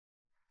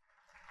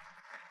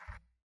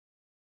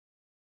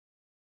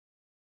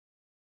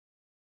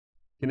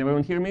Can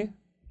everyone hear me?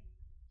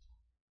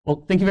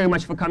 Well, thank you very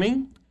much for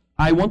coming.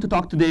 I want to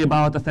talk today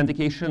about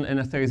authentication and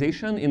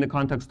authorization in the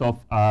context of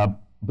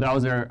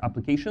browser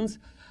applications.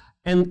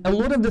 And a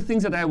lot of the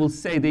things that I will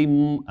say,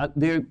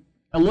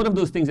 a lot of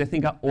those things I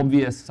think are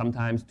obvious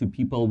sometimes to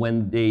people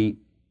when they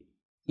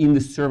in the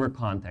server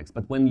context.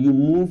 But when you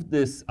move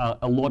this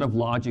a lot of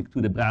logic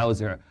to the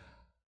browser,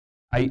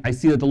 I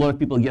see that a lot of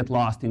people get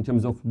lost in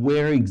terms of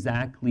where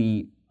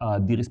exactly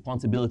the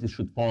responsibilities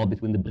should fall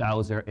between the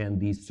browser and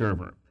the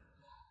server.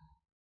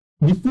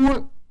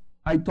 Before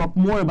I talk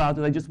more about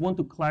it, I just want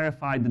to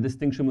clarify the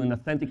distinction between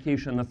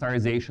authentication and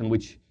authorization,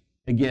 which,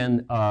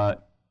 again,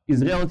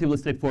 is relatively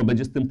straightforward, but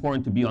just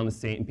important to be on the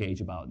same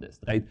page about this,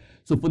 right?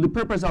 So for the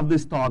purpose of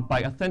this talk,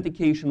 by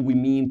authentication, we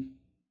mean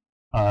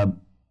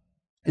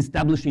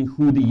establishing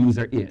who the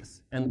user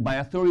is. And by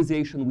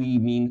authorization, we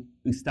mean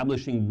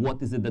establishing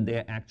what is it that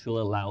they're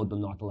actually allowed or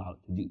not allowed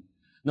to do.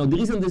 Now, the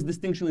reason this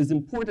distinction is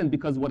important,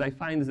 because what I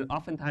find is that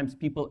oftentimes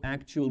people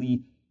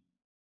actually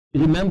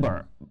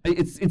remember.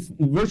 It's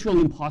virtually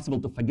impossible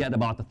to forget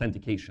about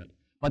authentication.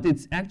 But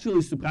it's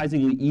actually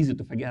surprisingly easy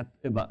to forget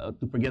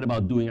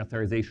about doing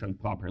authorization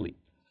properly.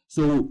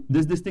 So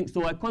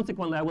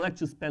consequently, I will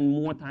actually spend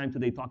more time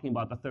today talking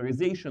about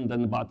authorization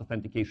than about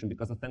authentication,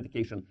 because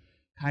authentication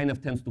kind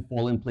of tends to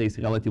fall in place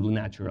relatively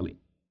naturally.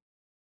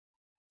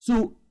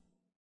 So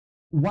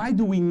why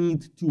do we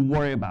need to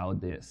worry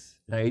about this,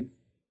 right?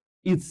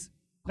 It's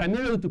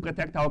primarily to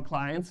protect our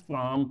clients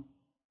from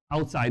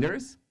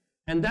outsiders.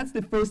 And that's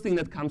the first thing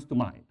that comes to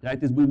mind,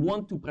 right? Is we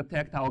want to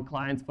protect our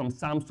clients from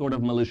some sort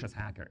of malicious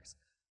hackers.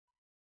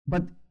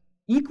 But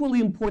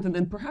equally important,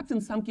 and perhaps in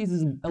some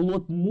cases a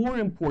lot more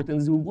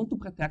important, is we want to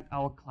protect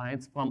our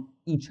clients from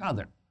each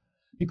other.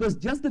 Because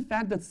just the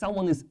fact that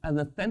someone is an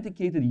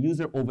authenticated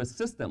user of a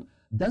system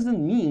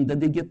doesn't mean that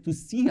they get to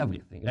see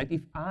everything, right?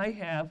 If I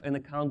have an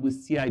account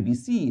with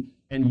CIBC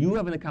and you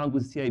have an account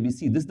with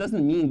CIBC, this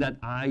doesn't mean that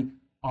I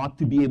ought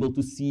to be able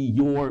to see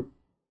your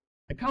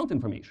account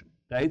information,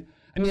 right?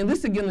 I mean,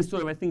 this again is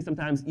sort of, I think,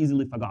 sometimes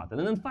easily forgotten.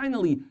 And then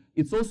finally,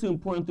 it's also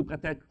important to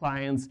protect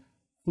clients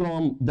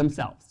from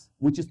themselves,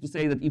 which is to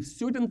say that if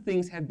certain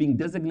things have been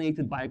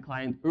designated by a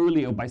client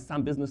earlier by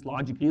some business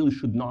logic really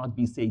should not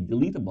be, say,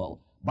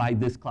 deletable by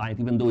this client,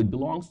 even though it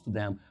belongs to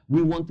them,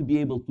 we want to be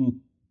able to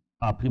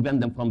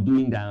prevent them from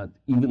doing that,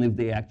 even if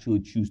they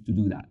actually choose to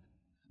do that.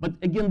 But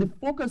again, the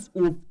focus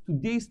of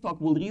today's talk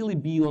will really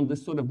be on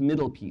this sort of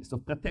middle piece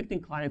of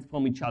protecting clients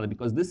from each other,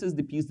 because this is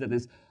the piece that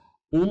is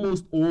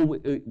almost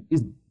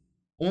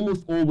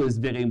always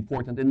very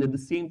important, and at the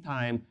same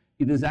time,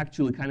 it is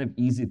actually kind of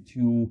easy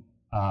to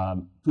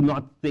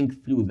not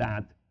think through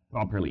that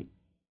properly.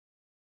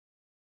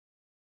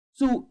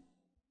 So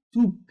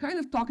to kind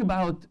of talk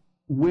about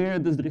where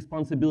does the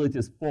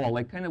responsibilities fall,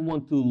 I kind of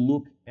want to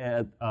look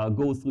at,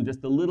 go through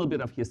just a little bit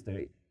of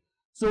history.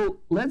 So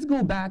let's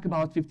go back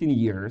about 15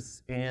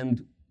 years,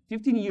 and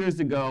 15 years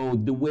ago,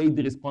 the way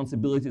the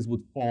responsibilities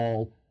would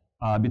fall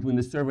between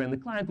the server and the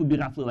client would be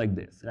roughly like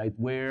this, right?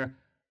 Where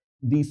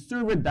the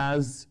server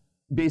does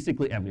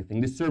basically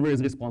everything. The server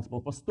is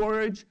responsible for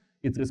storage.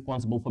 It's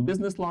responsible for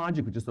business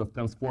logic, which is sort of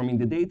transforming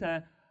the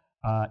data.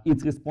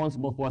 It's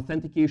responsible for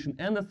authentication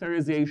and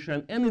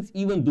authorization, and it's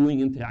even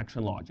doing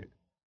interaction logic.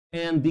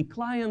 And the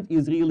client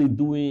is really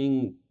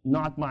doing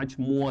not much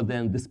more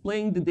than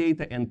displaying the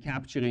data and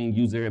capturing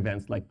user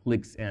events like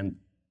clicks and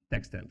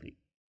text entry.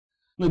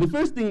 Now, the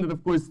first thing that,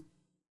 of course,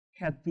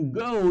 had to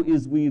go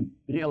is we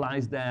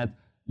realized that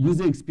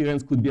user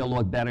experience could be a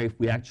lot better if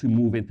we actually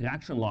move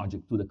interaction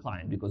logic to the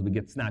client, because we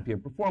get snappier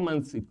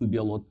performance. It could be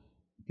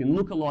it can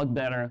look a lot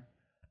better.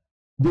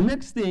 The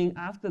next thing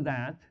after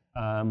that,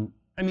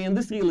 I mean,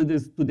 this really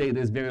is today.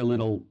 There's very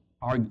little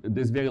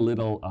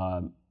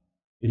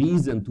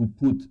reason to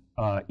put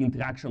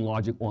interaction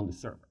logic on the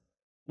server.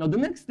 Now, the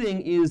next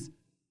thing is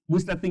we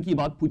start thinking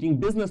about putting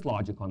business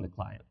logic on the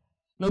client.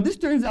 Now, this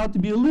turns out to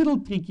be a little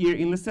trickier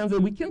in the sense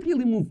that we can't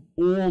really move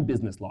all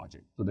business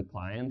logic to the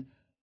client.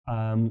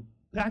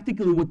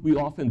 Practically, what we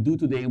often do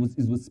today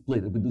is we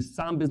split it. We do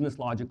some business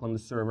logic on the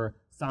server,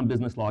 some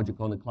business logic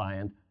on the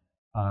client.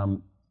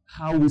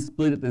 How we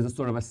split it is a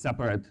sort of a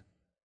separate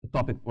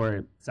topic for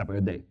a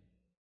separate day.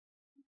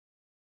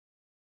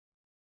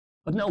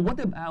 But now, what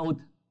about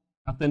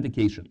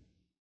authentication?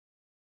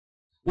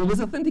 Well,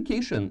 with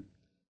authentication,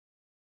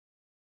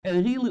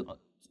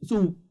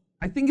 so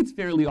I think it's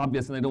fairly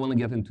obvious, and I don't want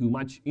to get too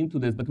much into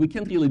this, but we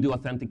can't really do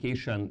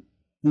authentication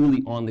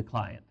fully on the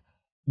client.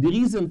 The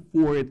reason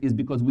for it is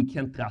because we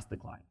can't trust the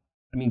client.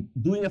 I mean,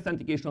 doing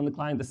authentication on the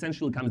client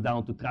essentially comes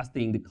down to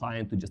trusting the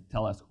client to just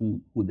tell us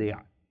who they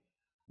are.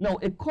 Now,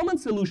 a common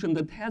solution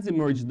that has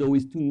emerged, though,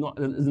 is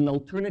as an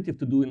alternative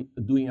to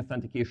doing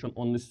authentication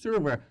on the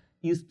server,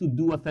 is to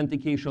do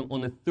authentication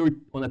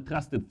on a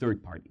trusted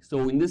third party.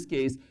 So in this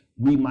case,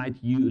 we might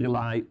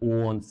rely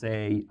on,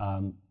 say,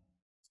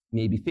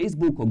 maybe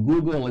Facebook or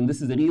Google, and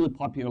this is a really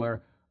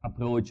popular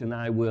approach, and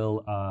I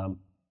will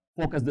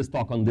focus this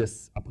talk on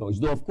this approach.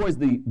 Though, of course,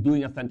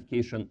 doing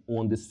authentication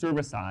on the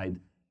server side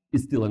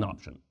is still an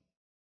option.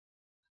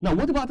 Now,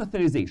 what about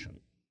authorization?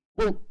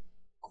 Well,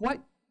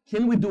 quite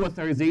can we do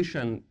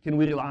authorization? Can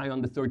we rely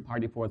on the third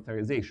party for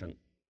authorization?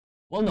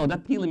 Well, no,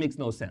 that really makes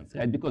no sense,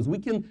 right? Because we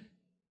can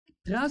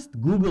trust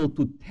Google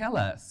to tell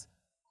us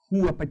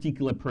who a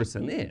particular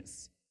person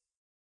is,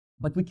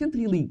 but we can't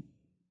really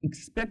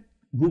expect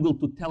Google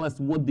to tell us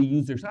what the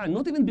users are,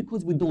 not even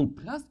because we don't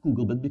trust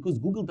Google, but because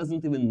Google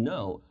doesn't even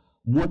know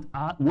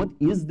what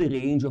is the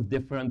range of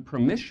different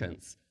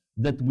permissions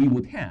that we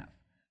would have.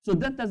 So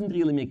that doesn't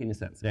really make any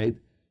sense, right?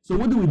 So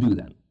what do we do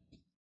then?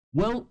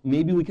 Well,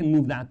 maybe we can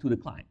move that to the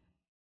client.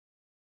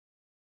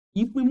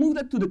 If we move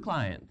that to the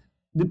client,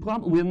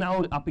 we're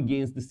now up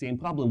against the same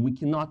problem. We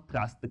cannot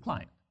trust the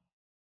client.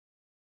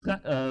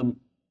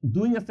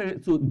 Doing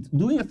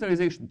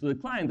authorization to the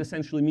client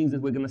essentially means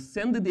that we're going to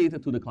send the data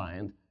to the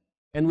client,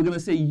 and we're going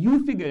to say,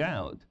 you figure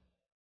out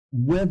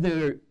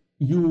whether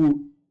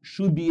you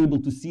should be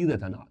able to see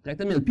that or not, right?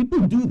 I mean, people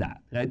do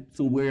that, right?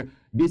 So where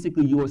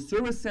basically your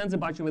server sends a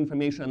bunch of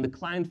information, and the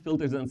client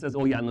filters and says,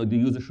 oh yeah, no, the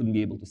user shouldn't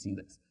be able to see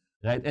this,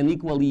 right? And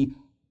equally,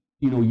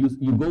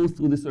 you go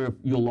through the sort of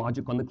your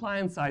logic on the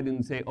client side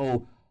and say,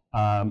 oh,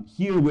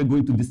 here we're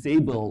going to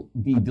disable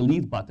the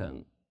delete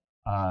button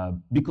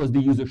because the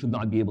user should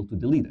not be able to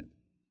delete it.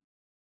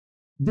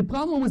 The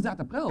problem with that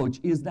approach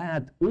is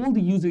that all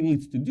the user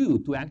needs to do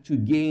to actually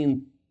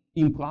gain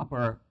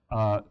improper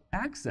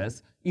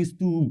access is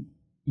to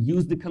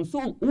use the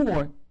console,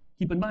 or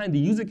keep in mind, the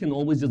user can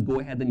always just go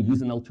ahead and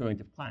use an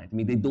alternative client. I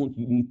mean, they don't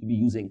need to be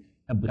using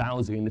a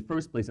browser in the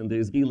first place, and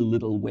there's really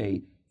little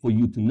way for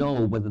you to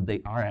know whether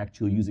they are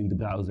actually using the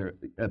browser,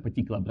 a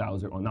particular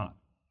browser or not.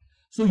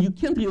 So you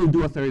can't really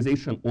do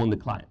authorization on the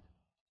client.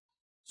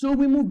 So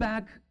we move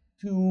back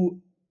to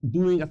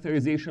doing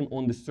authorization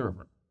on the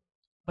server.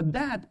 But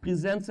that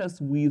presents us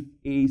with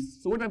a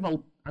sort of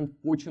an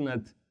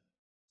unfortunate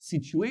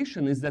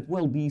situation, is that,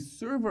 well, the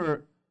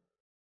server,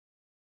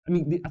 I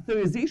mean, the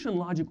authorization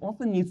logic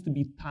often needs to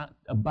be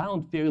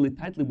bound fairly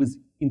tightly with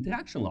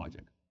interaction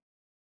logic.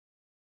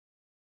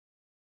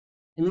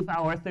 And if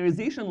our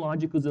authorization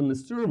logic is on the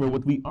server,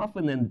 what we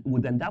often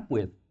would end up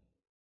with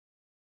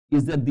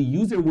is that the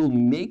user will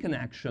make an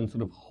action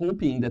sort of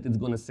hoping that it's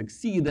going to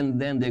succeed, and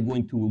then they're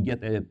going to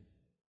get an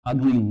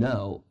ugly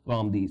no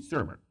from the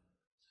server.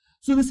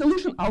 So the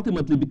solution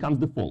ultimately becomes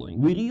the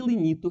following. We really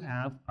need to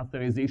have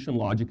authorization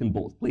logic in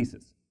both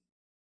places.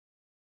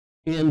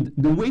 And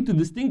the way to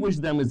distinguish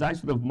them is I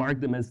sort of mark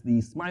them as the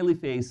smiley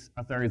face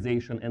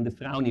authorization and the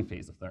frowny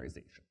face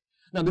authorization.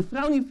 Now, the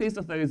frowny face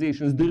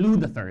authorization is the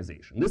root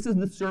authorization. This is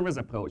the server's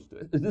approach to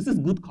it. This is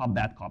good cop,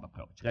 bad cop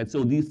approach, right?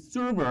 So the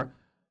server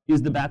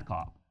is the bad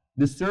cop.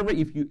 The server,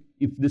 if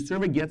the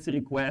server gets a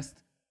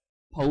request,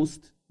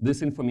 post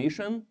this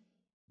information,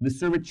 the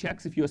server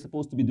checks if you're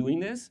supposed to be doing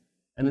this,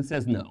 and it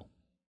says no.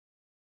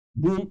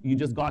 Boom, you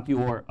just got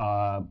your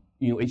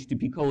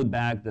HTTP code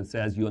back that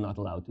says you're not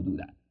allowed to do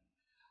that.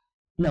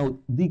 Now,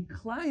 the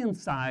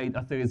client-side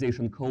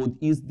authorization code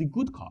is the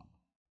good cop.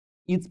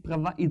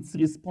 It's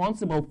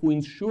responsible for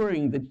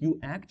ensuring that you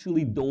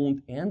actually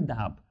don't end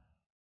up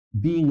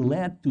being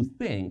led to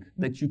think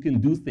that you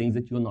can do things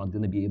that you're not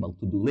going to be able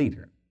to do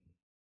later.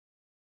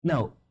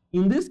 Now,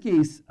 in this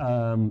case,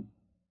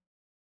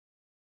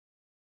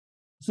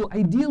 so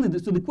ideally,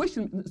 so the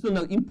question, so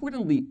now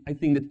importantly, I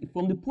think that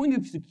from the point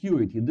of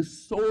security, the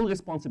sole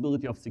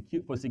responsibility of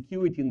for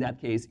security in that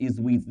case is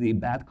with the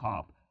bad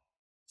cop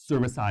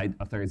server-side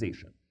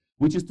authorization,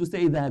 which is to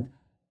say that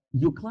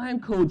your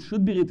client code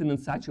should be written in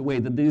such a way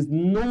that there is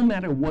no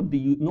matter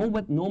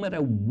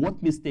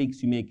what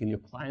mistakes you make in your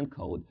client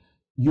code,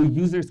 your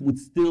users would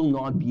still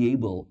not be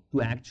able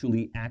to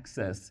actually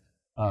access,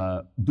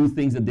 do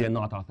things that they're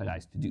not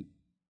authorized to do.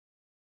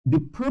 The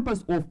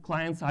purpose of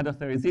client-side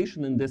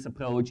authorization in this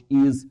approach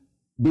is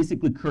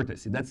basically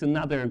courtesy. That's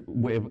another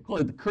way of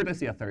calling it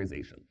courtesy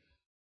authorization.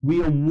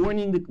 We are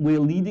we're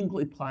leading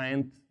the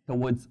client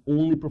towards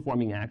only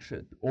performing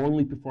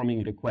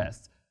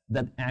requests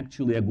that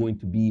actually are going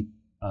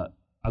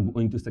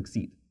to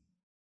succeed.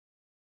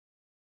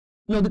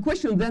 Now the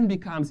question then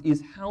becomes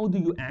is how do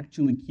you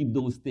actually keep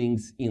those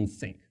things in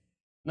sync?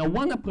 Now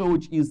one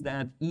approach is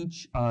that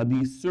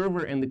the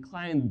server and the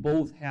client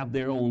both have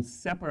their own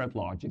separate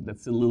logic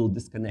that's a little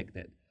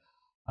disconnected,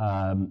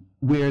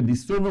 where the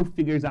server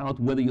figures out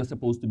whether you're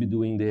supposed to be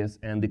doing this,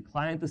 and the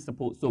client is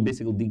supposed, so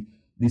basically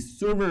the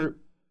server,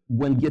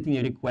 when getting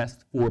a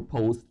request for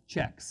post,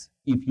 checks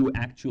if you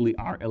actually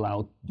are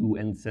allowed to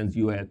and sends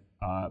you a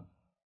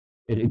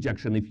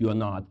rejection if you are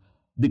not.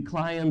 The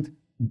client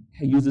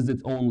uses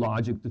its own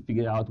logic to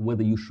figure out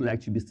whether you should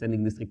actually be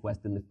sending this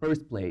request in the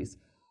first place.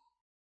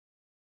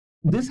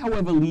 This,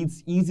 however,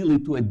 leads easily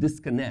to a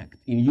disconnect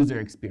in user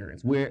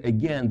experience, where,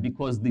 again,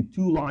 because the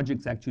two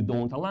logics actually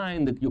don't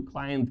align, that your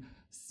client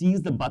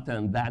sees the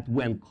button that,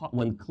 when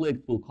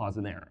clicked, will cause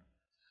an error.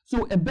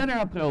 So a better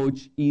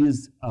approach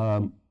is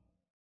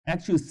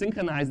actually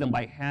synchronize them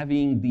by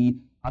having the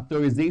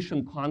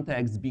authorization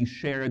context be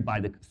shared by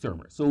the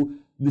server. So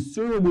the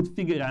server would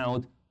figure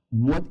out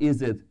what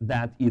is it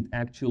that it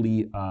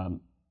actually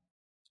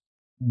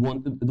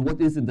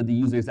what is it that the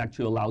user is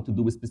actually allowed to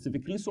do with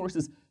specific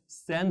resources,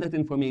 send that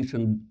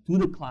information to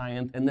the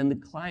client, and then the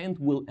client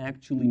will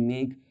actually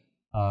make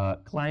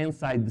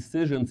client-side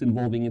decisions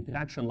involving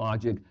interaction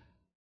logic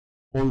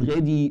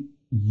already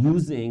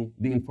using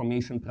the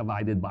information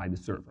provided by the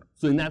server.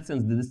 So in that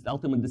sense, the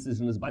ultimate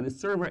decision is by the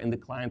server, and the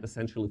client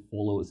essentially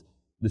follows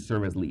the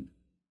server's lead.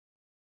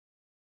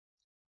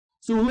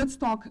 So let's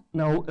talk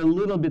now a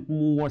little bit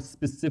more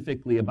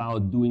specifically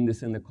about doing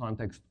this in the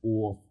context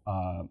of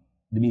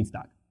the mean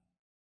stack.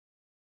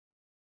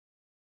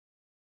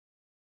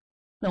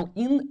 Now,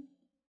 in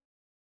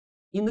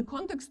the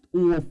context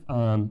of,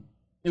 and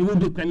we'll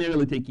be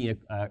primarily taking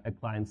a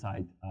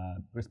client-side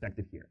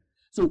perspective here.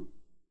 So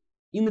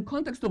in the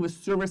context of a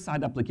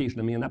server-side application,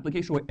 I mean an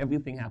application where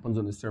everything happens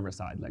on the server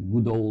side, like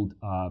good old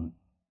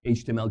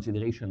HTML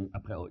generation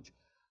approach.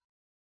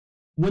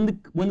 When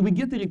we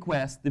get the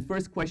request, the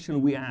first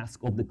question we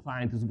ask of the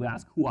client is we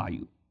ask, who are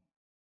you?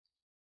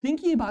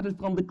 Thinking about it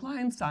from the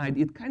client side,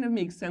 it kind of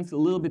makes sense a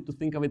little bit to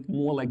think of it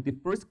more like the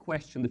first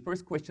question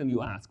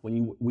you ask when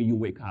you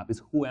wake up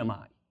is, who am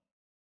I?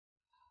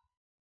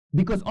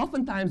 Because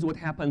oftentimes what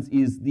happens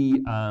is your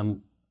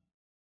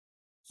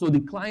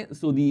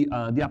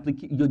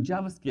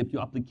JavaScript,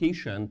 your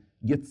application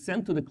gets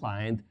sent to the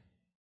client,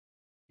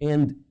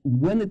 and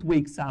when it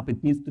wakes up,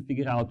 it needs to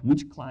figure out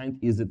which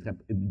client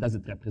does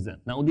it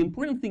represent. Now, the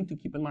important thing to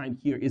keep in mind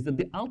here is that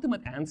the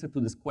ultimate answer to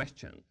this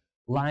question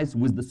lies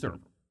with the server.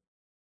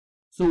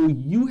 So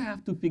you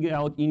have to figure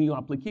out in your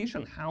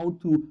application how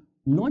to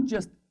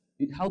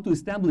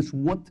establish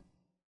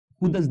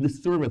who does the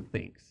server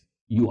thinks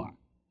you are.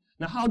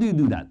 Now, how do you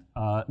do that?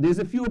 There's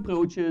a few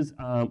approaches.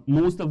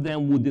 Most of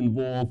them would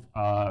involve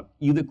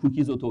either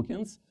cookies or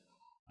tokens.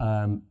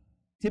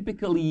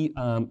 Typically,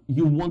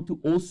 you want to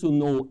also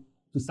know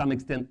to some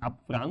extent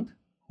upfront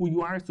who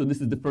you are. So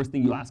this is the first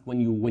thing you ask when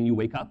you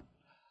wake up.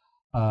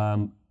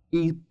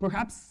 A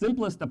perhaps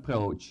simplest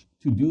approach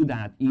to do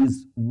that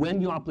is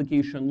when your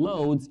application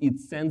loads, it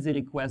sends a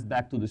request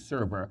back to the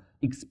server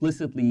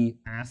explicitly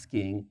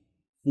asking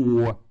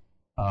for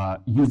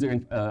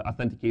user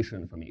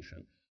authentication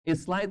information. A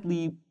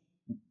slightly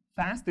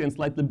faster and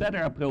slightly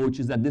better approach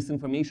is that this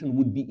information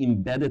would be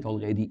embedded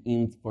already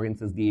in, for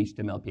instance, the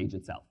HTML page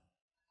itself.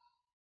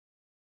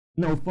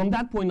 Now, from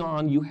that point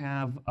on, you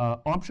have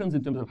options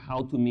in terms of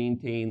how to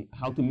maintain.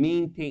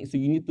 So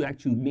you need to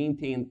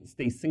actually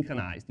stay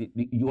synchronized.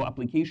 Your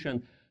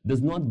application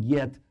does not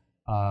get,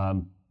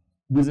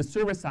 with the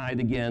server side,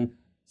 again,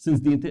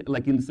 since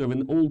like in sort of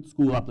an old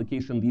school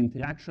application, the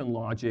interaction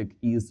logic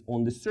is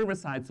on the server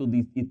side, so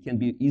it can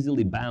be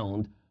easily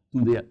bound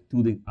to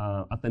the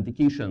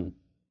authentication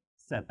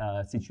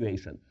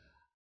situation.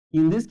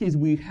 In this case,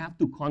 we have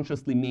to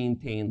consciously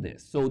maintain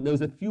this. So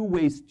there's a few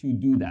ways to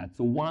do that.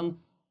 So one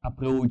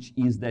approach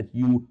is that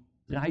you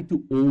try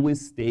to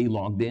always stay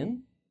logged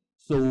in.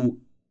 So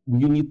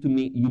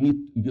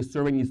your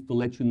server needs to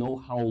let you know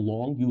how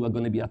long you are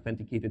going to be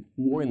authenticated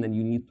for, and then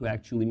you need to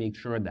actually make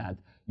sure that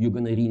you're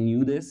going to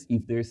renew this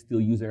if there's still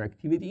user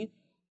activity.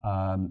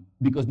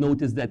 Because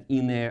notice that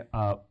in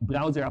a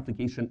browser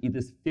application, it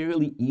is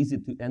fairly easy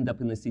to end up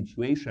in a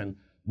situation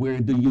where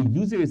your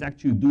user is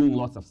actually doing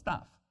lots of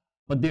stuff,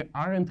 but there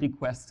aren't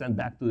requests sent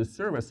back to the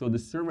server, so the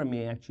server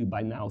may actually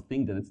by now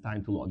think that it's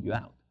time to log you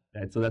out.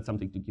 Right? So that's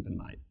something to keep in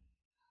mind.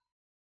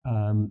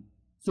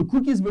 So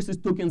cookies versus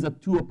tokens are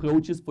two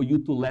approaches for you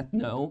to let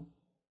know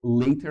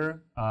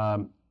later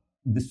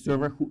the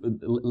server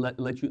let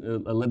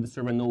the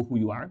server know who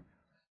you are,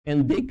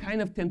 and they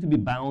kind of tend to be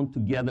bound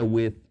together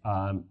with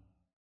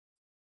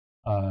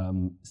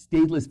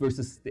stateless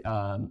versus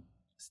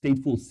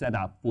stateful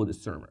setup for the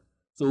server.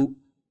 So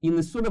in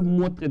the sort of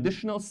more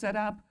traditional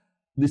setup,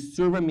 the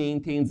server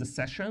maintains a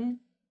session,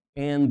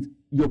 and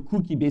your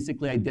cookie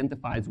basically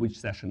identifies which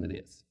session it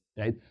is.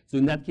 Right? So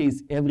in that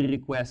case, every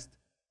request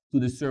to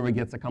the server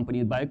gets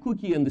accompanied by a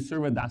cookie, and the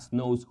server thus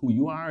knows who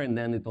you are, and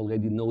then it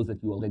already knows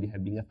that you already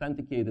have been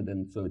authenticated,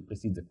 and so it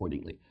proceeds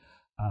accordingly.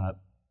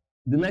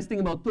 The nice thing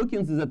about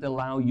tokens is that they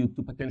allow you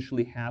to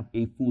potentially have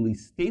a fully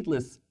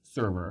stateless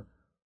server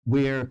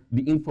where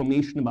the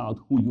information about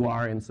who you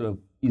are and sort of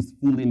is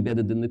fully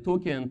embedded in the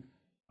token.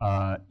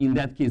 In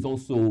that case,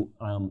 also,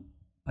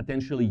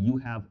 potentially you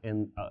have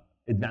an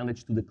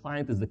advantage to the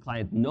client, as the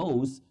client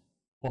knows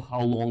for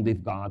how long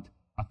they've got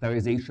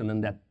authorization,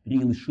 and that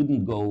really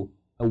shouldn't go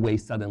away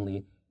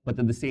suddenly. But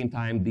at the same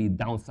time, the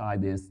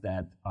downside is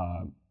that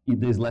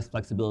there's less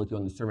flexibility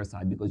on the server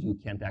side because you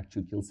can't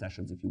actually kill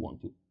sessions if you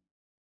want to.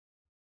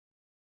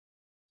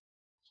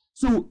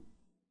 So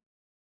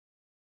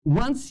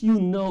once you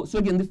know, so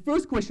again, the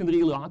first question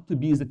really ought to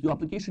be is that your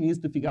application needs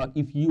to figure out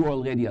if you are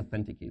already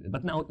authenticated.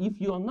 But now, if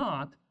you're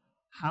not,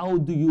 how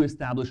do you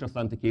establish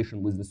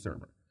authentication with the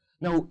server?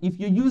 Now, if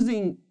you're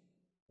using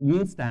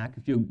mean stack,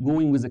 if you're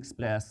going with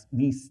Express,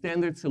 the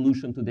standard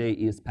solution today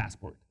is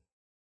Passport.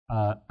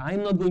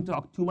 I'm not going to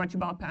talk too much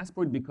about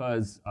Passport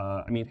because,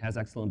 I mean, it has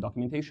excellent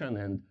documentation,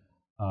 and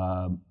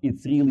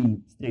it's really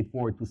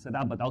straightforward to set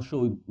up, but I'll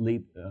show you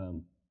later.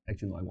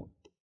 Actually, no, I won't.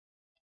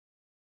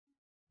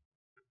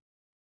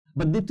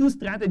 But the two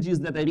strategies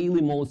that are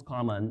really most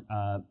common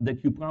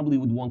that you probably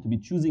would want to be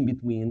choosing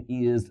between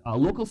is a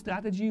local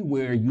strategy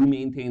where you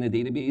maintain a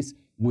database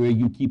where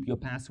you keep your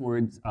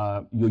passwords,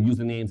 your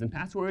usernames and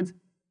passwords.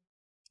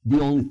 The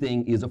only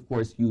thing is, of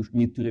course, you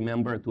need to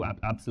remember to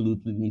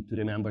absolutely need to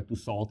remember to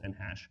salt and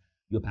hash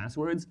your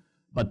passwords.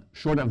 But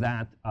short of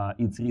that,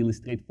 it's really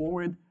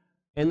straightforward.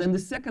 And then the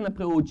second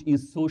approach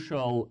is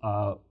social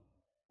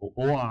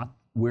OAuth,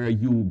 where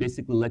you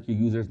basically let your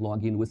users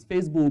log in with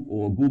Facebook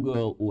or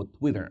Google or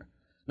Twitter.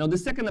 Now, the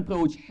second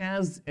approach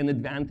has an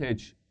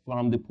advantage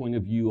from the point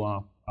of view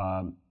of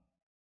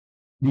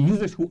the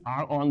users who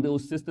are on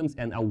those systems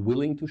and are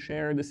willing to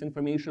share this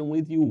information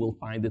with you will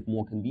find it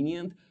more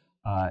convenient.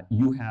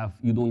 You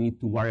don't need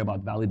to worry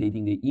about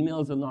validating the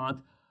emails or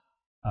not.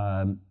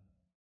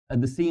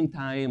 At the same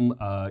time,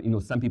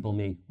 some people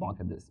may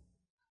balk at this.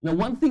 Now,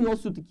 one thing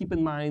also to keep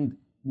in mind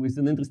with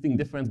an interesting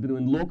difference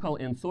between local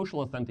and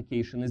social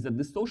authentication is that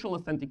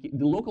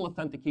the local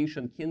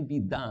authentication can be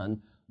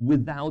done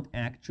without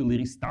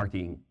actually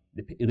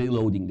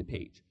reloading the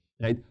page,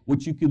 right?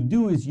 What you could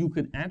do is you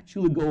could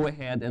actually go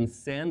ahead and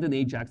send an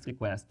AJAX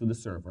request to the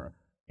server,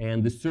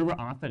 and the server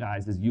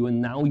authorizes you,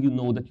 and now you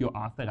know that you're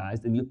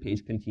authorized, and your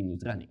page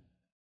continues running.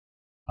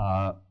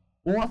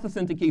 OAuth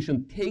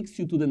authentication takes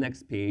you to the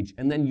next page,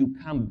 and then you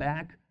come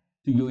back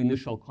to your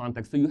initial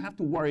context. So you have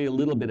to worry a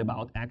little bit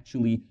about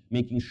actually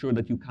making sure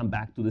that you come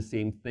back to the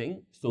same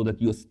thing so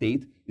that your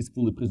state is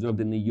fully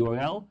preserved in the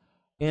URL.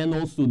 And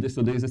also,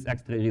 so there's this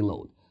extra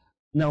reload.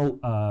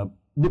 Now,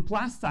 the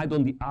plus side,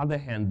 on the other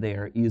hand,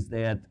 there is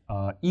that,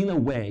 in a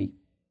way,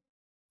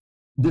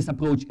 this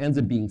approach ends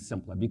up being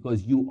simpler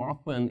because you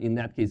often, in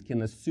that case,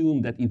 can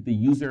assume that if the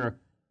user,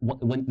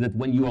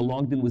 when you are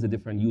logged in with a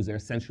different user,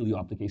 essentially your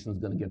application is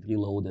going to get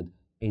reloaded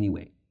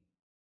anyway.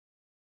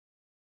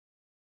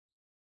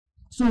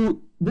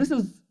 So this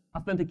is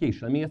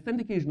authentication. I mean,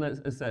 authentication,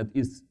 as I said,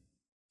 is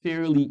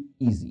fairly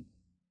easy.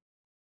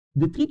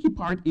 The tricky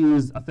part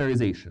is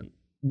authorization.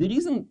 The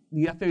reason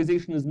the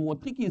authorization is more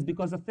tricky is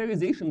because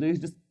authorization, there is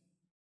just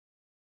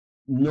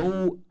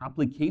no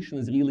application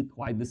is really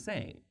quite the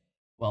same.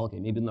 Well, okay,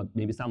 maybe not,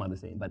 maybe some are the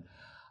same, but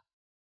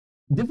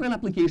different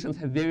applications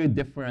have very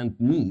different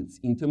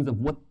needs in terms of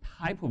what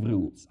type of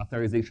rules,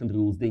 authorization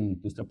rules, they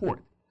need to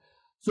support.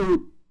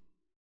 So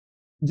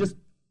just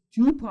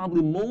two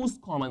probably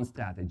most common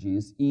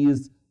strategies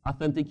is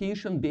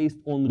authentication based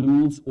on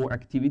rules or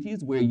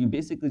activities, where you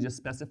basically just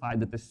specify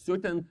that a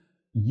certain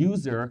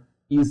user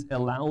is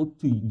allowed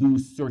to do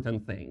certain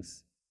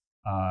things.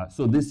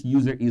 So this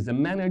user is a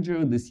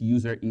manager, this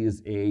user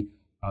is a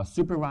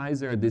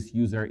supervisor, this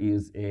user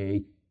is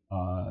a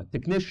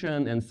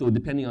technician, and so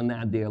depending on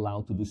that, they're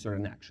allowed to do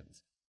certain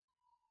actions.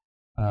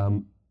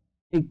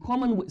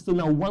 So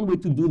now one way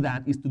to do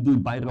that is to do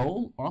it by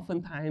role.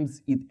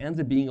 Oftentimes, it ends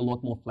up being a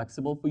lot more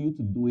flexible for you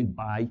to do it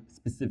by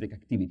specific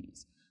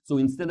activities. So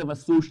instead of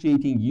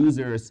associating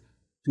users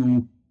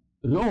to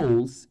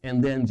roles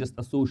and then just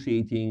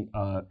associating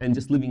and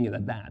just leaving it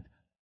at that,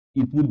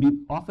 it would be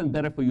often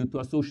better for you to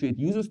associate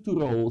users to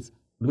roles,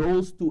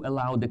 roles to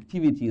allowed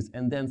activities,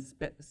 and then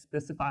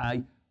specify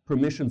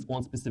permissions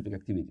on specific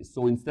activities.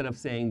 So instead of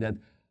saying that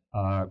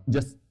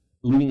just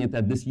leaving it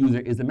that this user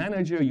is a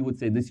manager, you would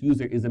say this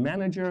user is a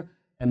manager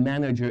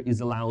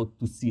is allowed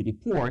to see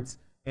reports,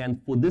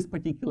 and for this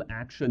particular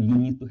action, you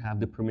need to have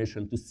the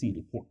permission to see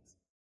reports.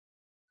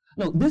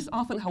 Now, this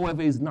often,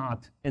 however, is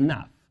not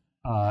enough.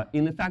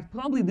 In fact,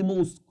 probably the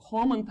most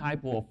common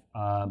type of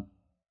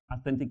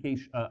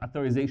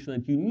authorization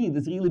that you need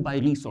is really by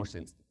resource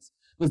instance.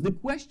 Because the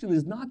question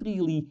is not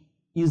really,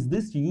 is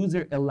this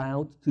user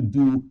allowed to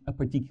do a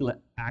particular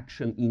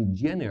action in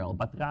general,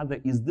 but rather,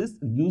 is this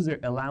user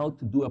allowed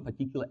to do a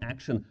particular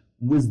action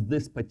with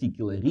this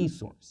particular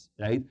resource,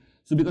 right?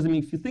 So because, I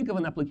mean, if you think of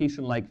an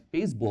application like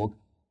Facebook,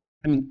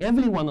 I mean,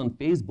 everyone on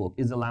Facebook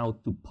is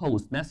allowed to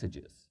post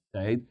messages,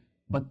 right?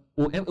 But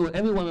or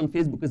everyone on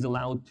Facebook is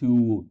allowed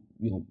to,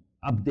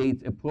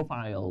 update a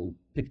profile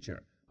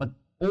picture. But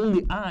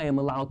only I am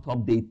allowed to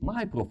update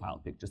my profile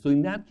picture. So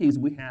in that case,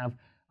 we have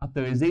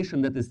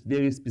authorization that is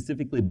very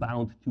specifically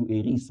bound to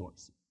a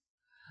resource.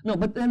 No,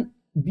 but then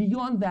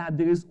beyond that,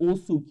 there is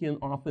also can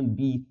often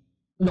be,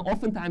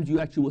 oftentimes you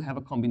actually will have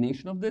a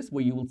combination of this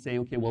where you will say,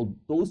 okay, well,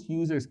 those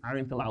users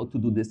aren't allowed to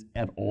do this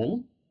at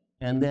all.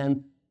 And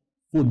then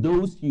for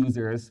those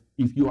users,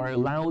 if you are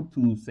allowed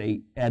to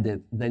say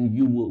edit, then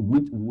you will,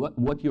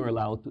 what you're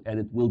allowed to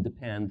edit will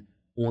depend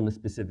on a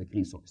specific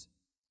resource.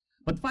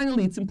 But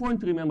finally, it's important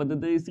to remember that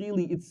there is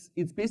really,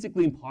 it's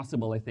basically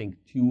impossible, I think,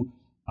 to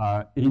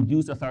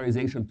reduce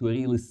authorization to a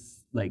really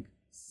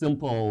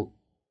simple,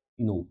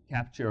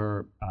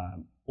 capture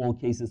all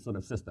cases sort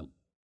of system.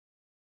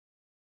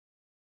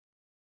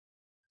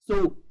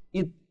 So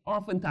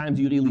oftentimes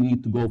you really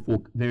need to go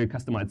for very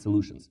customized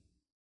solutions.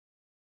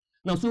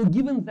 Now, so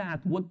given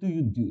that, what do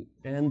you do?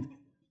 And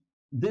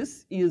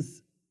this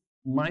is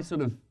my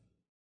sort of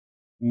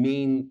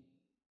the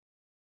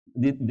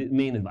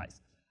main advice.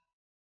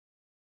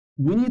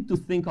 we need to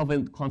think of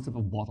a concept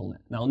of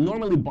bottleneck. Now,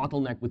 normally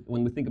bottleneck,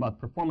 when we think about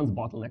performance,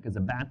 bottleneck is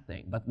a bad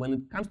thing. But when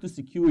it comes to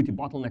security,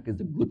 bottleneck is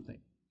a good thing.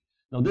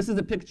 Now, this is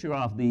a picture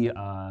of the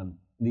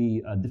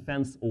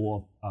defense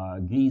of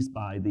Greece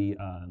by the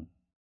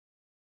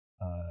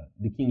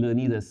King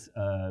Leonidas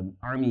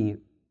army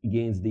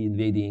against the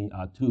invading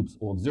troops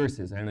of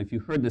Xerxes. I don't know if you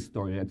heard this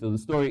story. Right? So the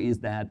story is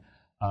that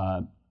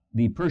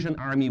the Persian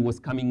army was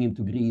coming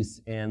into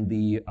Greece, and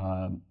the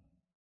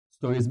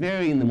stories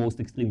vary. In the most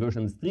extreme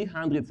versions,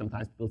 300,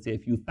 sometimes people say a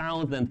few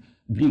thousand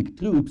Greek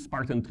troops,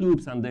 Spartan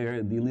troops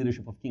under the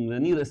leadership of King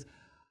Leonidas,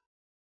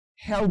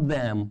 held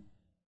them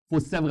for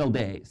several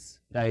days,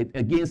 right,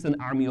 against an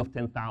army of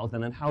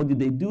 10,000. And how did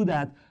they do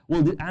that?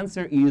 Well, the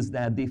answer is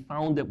that they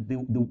found that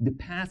the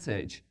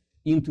passage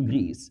into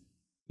Greece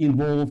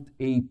involved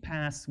a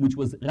pass which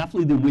was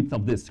roughly the width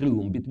of this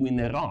room between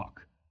a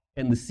rock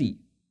and the sea,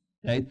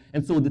 right?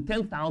 And so the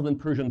 10,000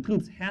 Persian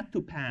troops had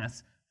to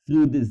pass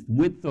through this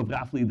width of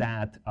roughly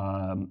that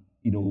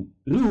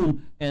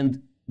room,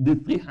 and the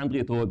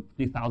 300 or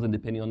 3,000,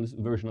 depending on this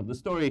version of the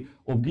story,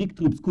 of Greek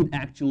troops could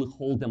actually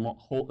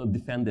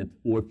defend it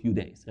for a few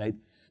days, right?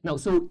 Now,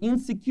 so in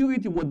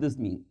security, what does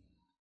this mean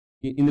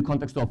in the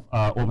context of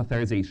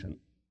authorization?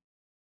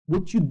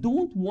 What you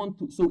don't want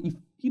to, so if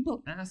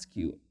people ask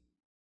you,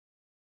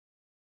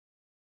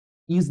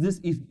 is this,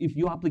 if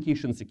your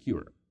application is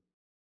secure?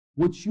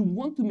 What you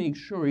want to make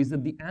sure is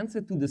that the answer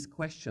to this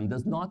question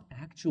does not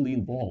actually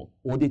involve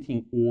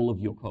auditing all of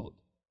your code.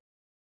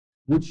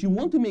 What you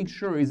want to make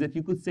sure is that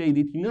you could say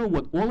that, you know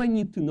what, all I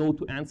need to know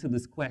to answer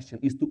this question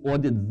is to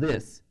audit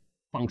this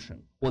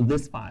function or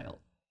this file.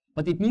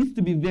 But it needs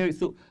to be very,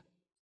 so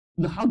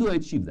how do I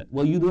achieve that?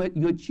 Well,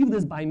 you achieve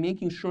this by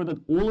making sure that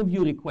all of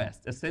your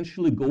requests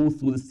essentially go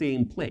through the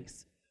same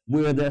place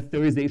where the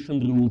authorization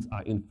rules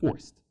are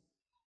enforced,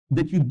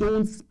 that you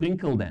don't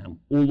sprinkle them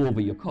all over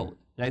your code.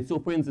 Right? So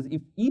for instance,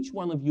 if each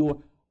one of your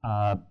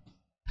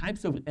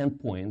types of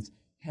endpoints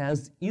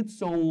has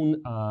its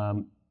own,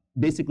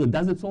 basically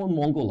does its own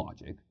Mongo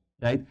logic,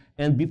 right?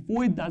 And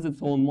before it does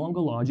its own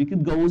Mongo logic,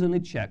 it goes and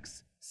it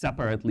checks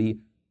separately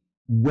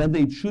whether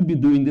it should be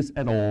doing this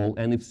at all,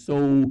 and if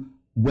so,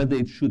 whether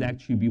it should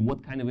actually be,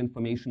 what kind of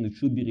information it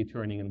should be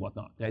returning and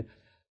whatnot, right?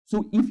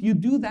 So if you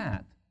do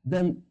that,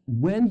 then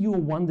when you're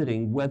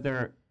wondering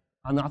whether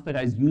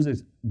unauthorized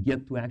users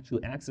get to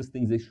actually access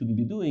things they shouldn't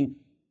be doing,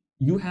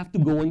 you have to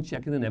go and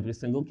check it in every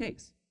single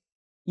case.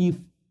 If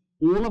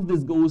all of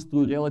this goes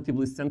through a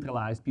relatively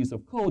centralized piece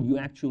of code, you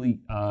actually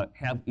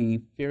have a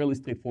fairly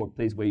straightforward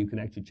place where you can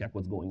actually check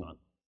what's going on.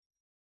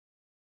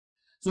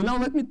 So now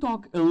let me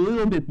talk a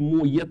little bit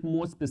more, yet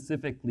more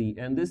specifically,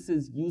 and this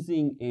is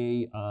using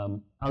a,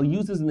 I'll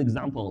use as an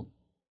example,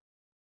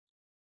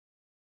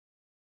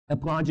 a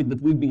project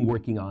that we've been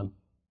working on.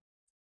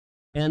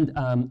 And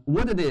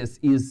what it is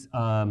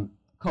so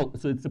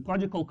it's a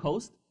project called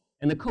Coast.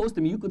 And the Coast,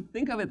 I mean, you could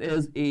think of it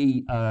as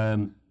a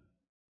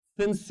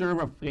thin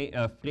server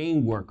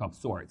framework of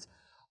sorts,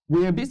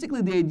 where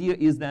basically the idea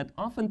is that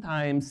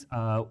oftentimes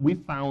we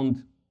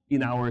found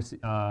in our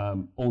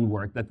own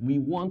work that we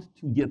want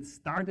to get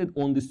started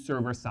on the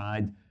server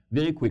side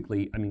very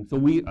quickly. I mean, so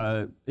we,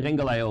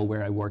 Wrangel.io,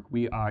 where I work,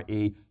 we are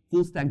a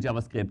full-stack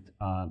JavaScript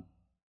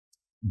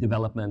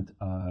development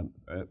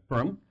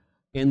firm.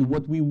 And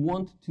what we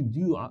want to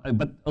do,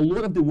 but a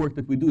lot of the work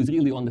that we do is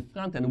really on the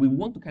front end, and we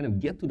want to kind of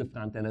get to the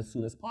front end as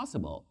soon as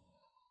possible.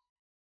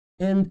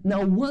 And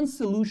now one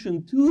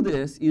solution to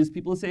this is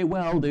people say,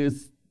 well,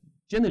 there's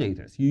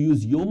generators. You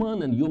use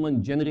Yeoman, and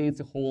Yeoman generates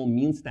a whole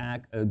mean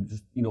stack,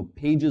 just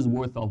pages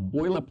worth of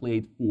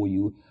boilerplate for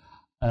you.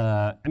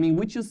 I mean,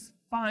 which is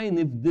fine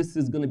if this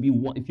is going to be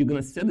if you're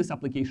going to set this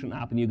application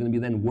up and you're going to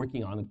be then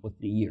working on it for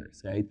 3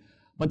 years, right?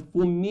 But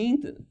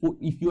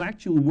if you're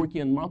actually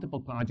working on multiple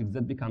projects,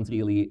 that becomes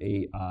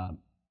really a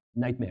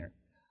nightmare.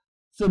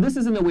 So this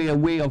is in a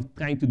way of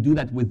trying to do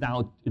that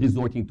without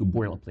resorting to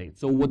boilerplate.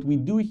 So what we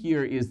do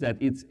here is that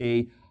it's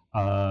a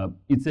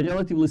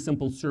relatively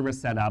simple server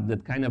setup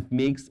that kind of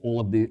makes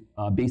all of the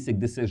basic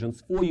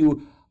decisions for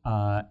you,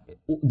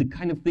 the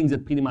kind of things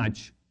that pretty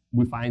much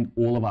we find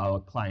all of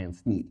our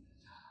clients need.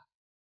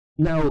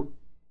 Now,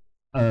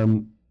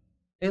 and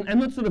I'm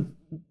not sort of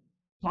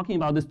talking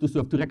about this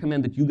to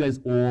recommend that you guys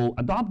all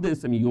adopt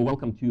this. I mean, you're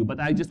welcome to, but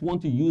I just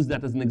want to use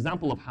that as an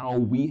example of how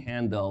we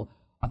handle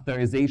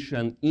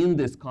authorization in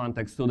this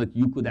context so that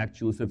you could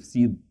actually sort of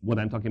see what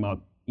I'm talking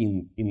about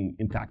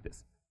in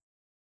practice.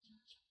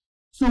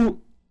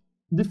 So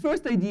the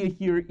first idea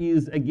here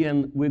is,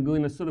 again, we're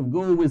going to sort of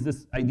go with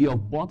this idea of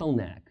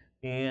bottleneck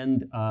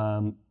and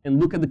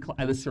look at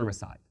the server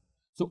side.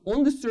 So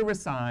on the server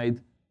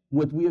side,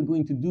 what we are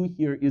going to do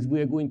here is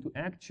we are going to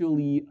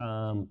actually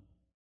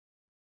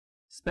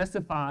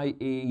specify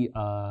a,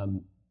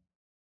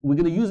 we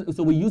use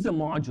a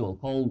module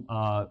called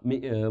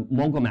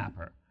Mongo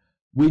Mapper,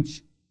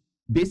 which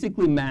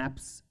basically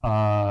maps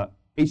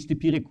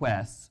HTTP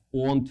requests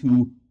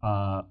onto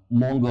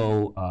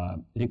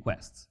Mongo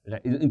requests,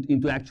 right,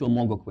 into actual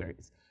Mongo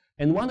queries.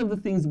 And one of the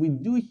things we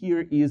do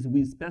here is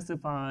we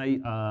specify,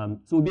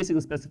 so we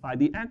basically specify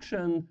the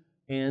action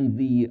and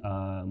the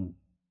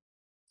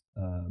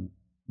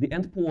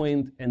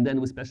endpoint, and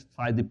then we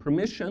specify the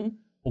permission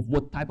of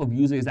what type of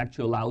user is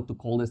actually allowed to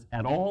call this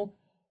at all.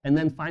 And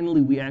then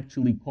finally, we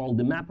actually call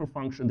the mapper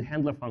function, the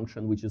handler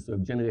function, which is sort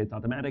of generated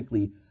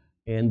automatically.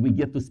 And we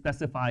get to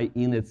specify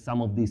in it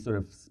some of these sort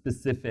of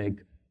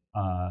specific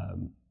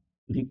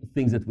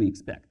things that we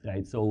expect,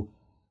 right? So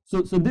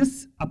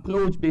this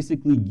approach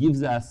basically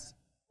gives us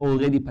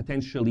already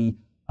potentially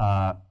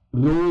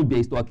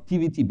role-based or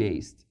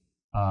activity-based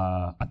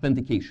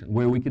authentication,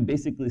 where we can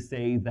basically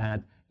say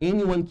that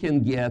anyone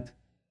can get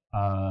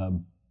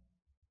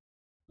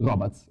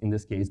robots in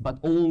this case, but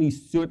only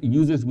certain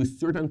users with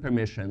certain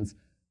permissions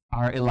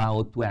are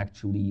allowed to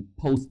actually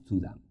post to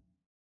them.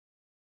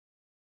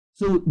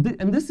 So,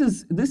 this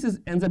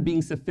ends up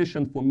being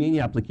sufficient for many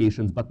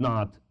applications, but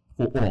not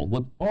for all.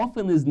 What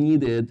often is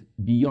needed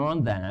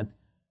beyond that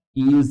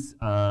is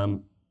a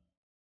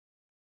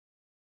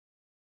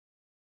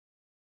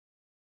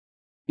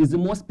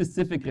more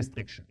specific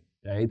restriction,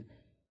 right?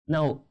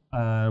 Now,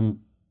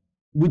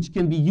 which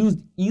can be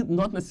used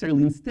not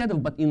necessarily instead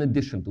of, but in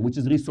addition to, which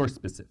is resource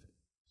specific.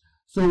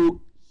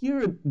 So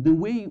here,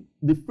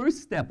 the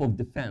first step of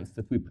defense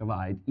that we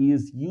provide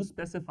is you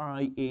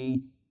specify a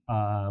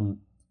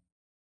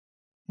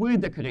query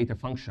decorator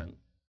function,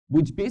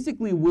 which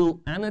basically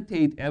will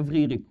annotate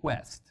every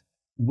request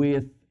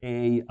with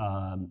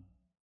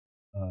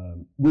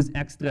with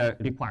extra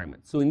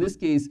requirements. So in this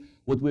case,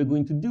 what we're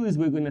going to do is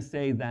we're going to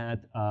say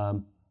that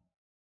for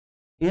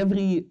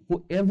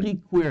every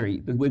query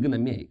that we're going to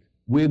make,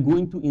 we're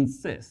going to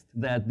insist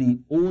that the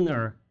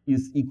owner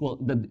is equal,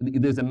 that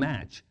there's a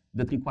match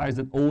that requires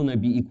that owner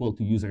be equal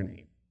to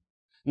username.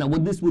 Now,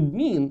 what this would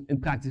mean in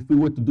practice, if we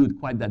were to do it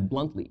quite that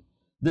bluntly,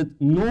 that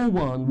no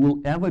one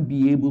will ever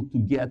be able to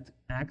get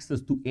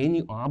access to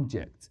any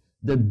objects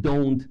that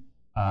don't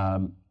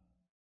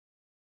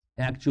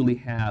actually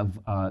have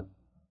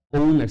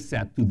owner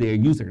set to their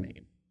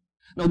username.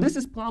 Now, this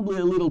is probably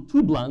a little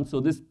too blunt, so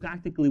this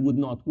practically would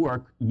not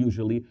work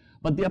usually.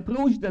 But the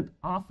approach that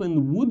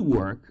often would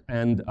work,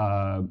 and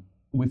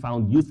we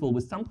found useful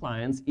with some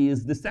clients,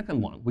 is the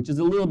second one, which is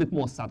a little bit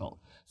more subtle.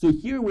 So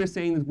here we're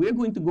saying that we're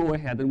going to go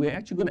ahead and we're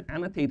actually going to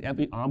annotate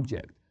every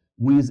object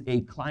with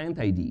a client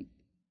ID.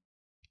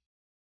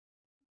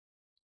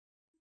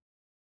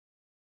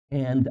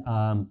 And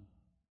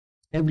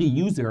every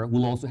user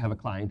will also have a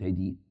client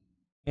ID.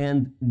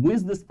 And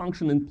with this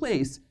function in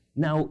place,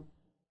 now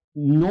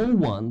no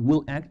one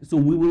will act, so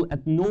we will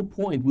at no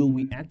point will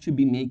we actually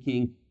be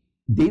making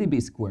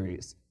database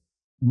queries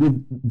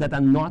that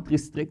are not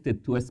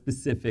restricted to a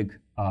specific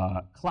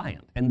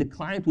client. And the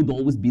client would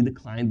always be the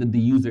client that the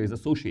user is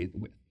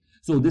associated with.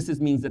 So this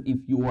means that if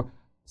your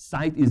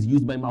site is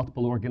used by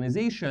multiple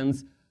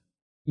organizations,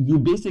 you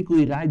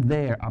basically right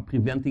there are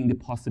preventing the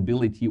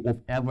possibility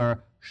of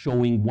ever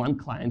showing one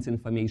client's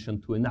information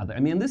to another.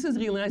 I mean, this is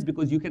really nice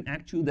because you can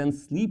actually then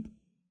sleep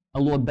a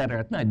lot better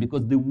at night,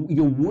 because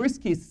your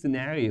worst case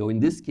scenario in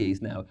this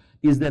case now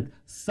is that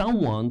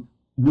someone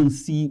will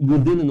see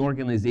within an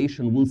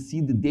organization will see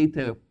the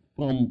data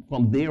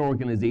from their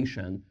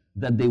organization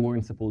that they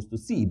weren't supposed to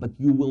see. But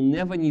you will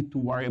never need to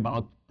worry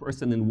about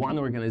person in one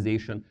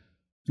organization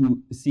to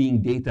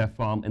seeing data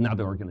from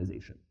another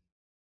organization.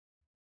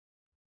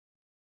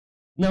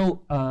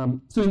 Now,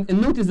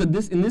 and notice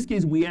that in this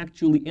case, we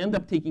actually end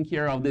up taking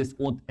care of this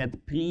at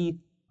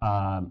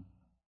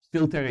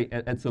filtering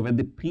at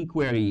the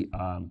pre-query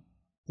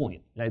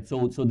point, right?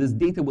 So this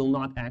data will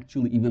not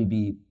actually even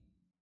be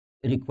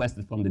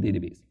requested from the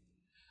database.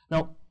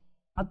 Now,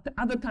 at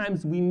other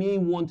times, we may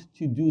want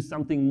to do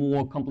something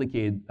more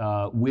complicated,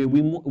 where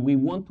we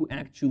want to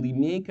actually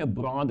make a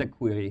broader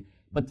query,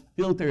 but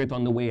filter it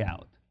on the way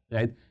out,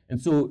 right? And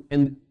so,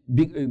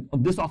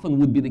 this often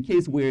would be the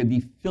case where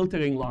the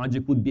filtering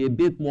logic would be a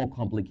bit more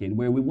complicated,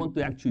 where we want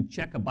to actually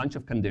check a bunch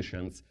of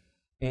conditions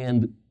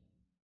and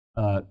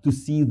to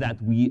see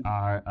that we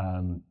are,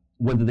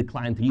 whether the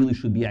client really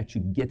should be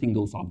actually getting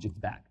those objects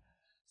back.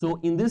 So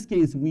in this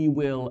case, we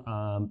will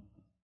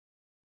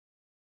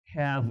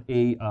have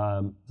a,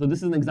 so this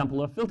is an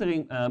example of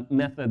filtering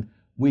method,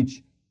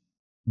 which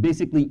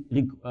basically,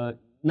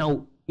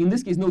 now in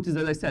this case, notice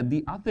that I said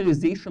the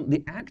authorization,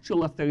 the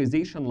actual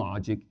authorization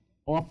logic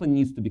often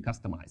needs to be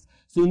customized.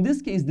 So in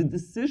this case, the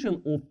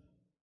decision of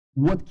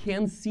what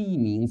can see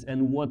means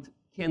and what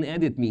can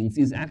edit means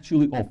is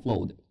actually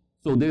offloaded.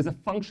 So there's a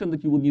function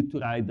that you will need to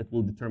write that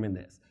will determine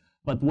this.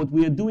 But what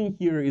we are doing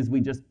here is we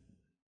just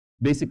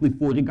basically,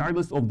 for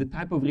regardless of the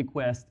type of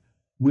request,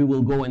 we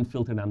will go and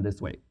filter them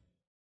this way.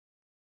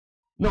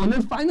 Now, and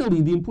then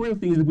finally, the important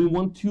thing is that we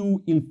want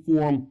to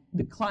inform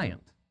the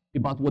client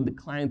about what the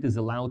client is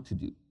allowed to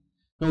do.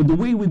 Now, the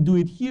way we do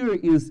it here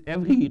is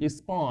every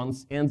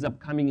response ends up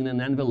coming in an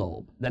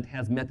envelope that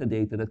has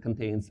metadata that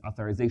contains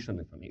authorization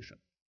information.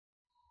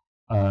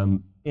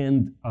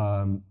 In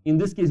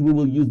this case, we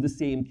will use the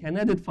same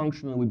canEdit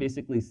function, and we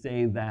basically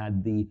say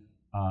that the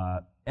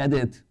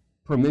edit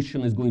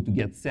permission is going to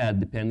get set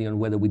depending on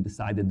whether we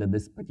decided that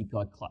this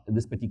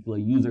particular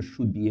user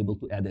should be able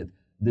to edit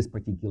this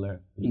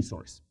particular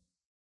resource.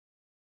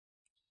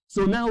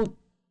 So now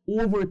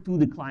over to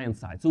the client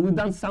side. So we've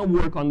done some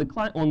work on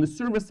the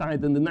server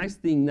side, and the nice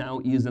thing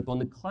now is that on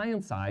the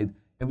client side,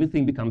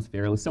 everything becomes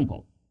fairly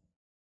simple.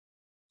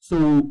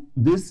 So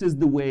this is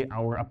the way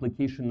our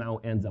application now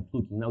ends up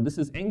looking. Now this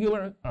is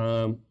Angular,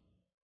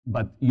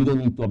 but you don't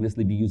need to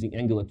obviously be using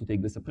Angular to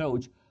take this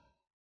approach.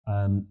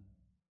 Our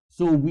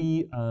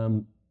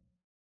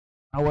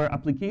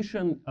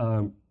application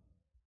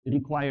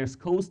requires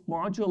Coast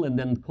module, and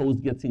then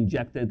Coast gets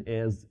injected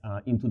as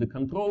into the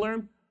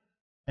controller.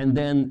 And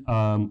then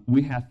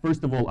we have,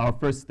 first of all, our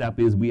first step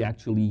is we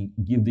actually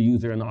give the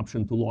user an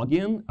option to log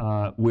in,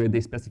 where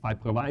they specify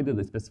provider,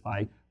 they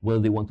specify whether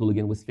they want to log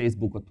in with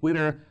Facebook or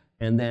Twitter,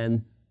 and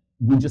then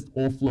we just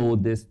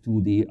offload this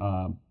to the,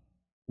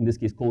 in this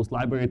case, Coast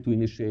library to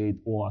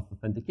initiate OAuth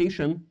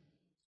authentication.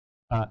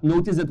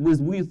 Notice that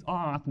with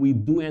auth, we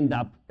do end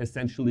up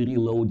essentially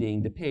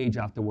reloading the page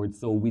afterwards,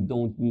 so we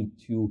don't need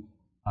to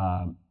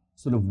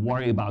sort of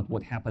worry about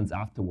what happens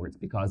afterwards,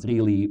 because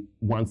really,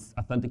 once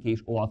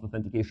authentication, OAuth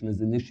authentication is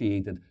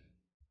initiated,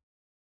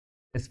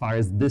 as far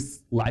as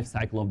this life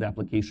cycle of the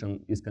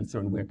application is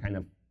concerned,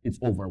 it's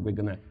over. We're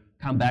going to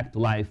come back to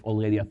life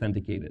already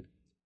authenticated.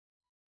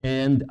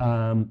 And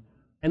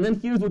then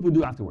here's what we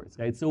do afterwards,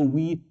 right? So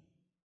we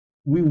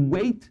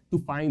wait to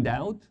find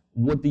out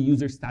what the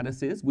user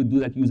status is. We do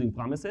that using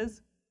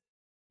promises.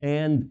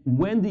 And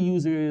when the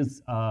user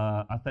is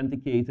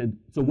authenticated,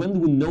 so when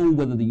we know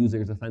whether the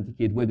user is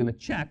authenticated, we're going to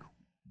check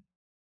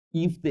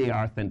if they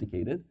are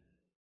authenticated.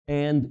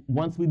 And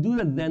once we do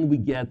that, then we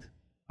get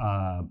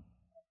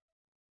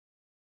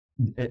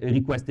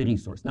request a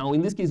resource. Now,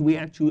 in this case, we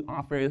actually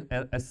offer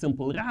a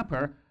simple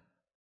wrapper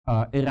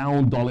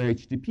around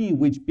 $HTTP,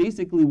 which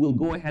basically will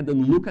go ahead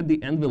and look at the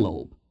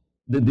envelope,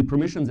 the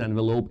permissions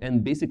envelope,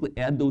 and basically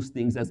add those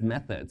things as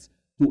methods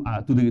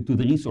to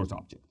the resource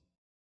object.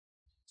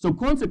 So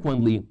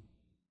consequently,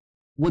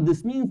 what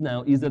this means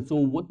now is that, so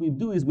what we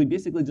do is we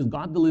basically just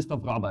got the list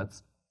of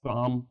robots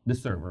from the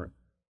server,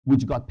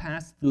 which got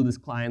passed through this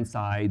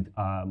client-side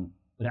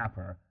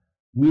wrapper.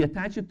 We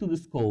attach it to the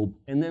scope,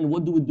 and then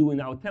what do we do in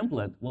our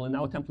template? Well, in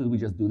our template, we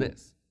just do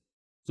this.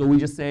 So we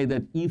just say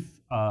that if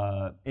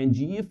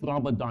if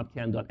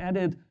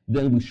robot.can.edit,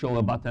 then we show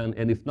a button,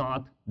 and if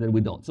not, then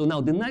we don't. So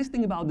now the nice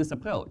thing about this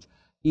approach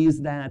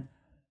is that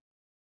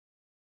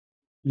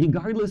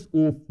regardless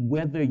of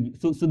whether,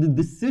 so the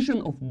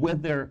decision of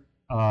whether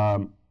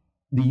the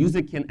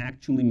user can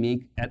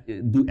actually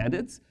do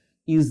edits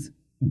is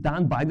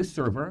done by the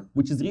server,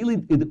 which is really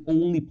the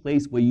only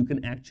place where you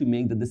can actually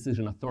make the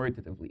decision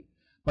authoritatively.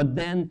 But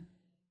then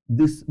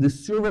the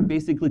server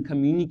basically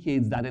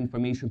communicates that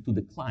information to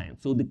the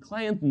client. So the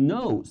client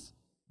knows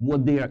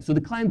what they are. So the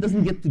client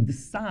doesn't get to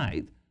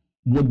decide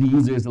what the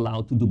user is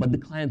allowed to do, but the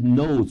client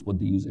knows what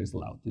the user is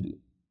allowed to do.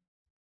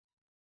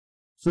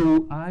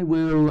 So I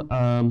will,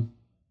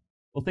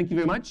 well, thank you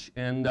very much.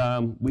 And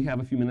we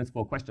have a few minutes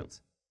for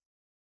questions.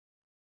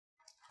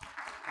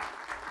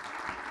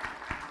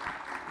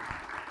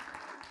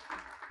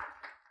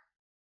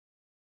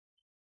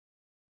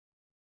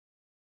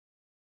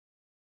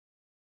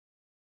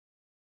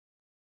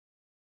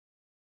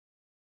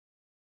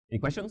 Any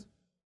questions?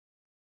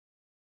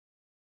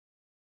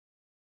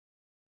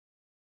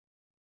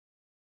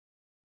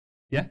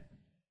 Yeah?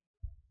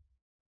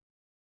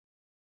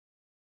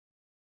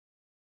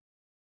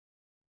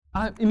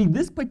 I mean,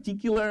 this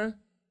particular,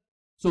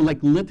 so like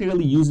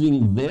literally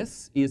using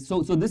this is,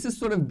 so this is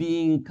sort of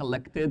being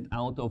collected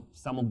out of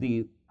some of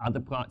the other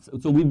products.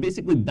 So we've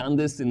basically done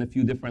this in a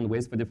few different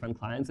ways for different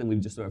clients, and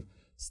we've just sort of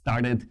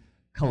started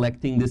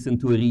collecting this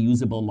into a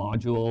reusable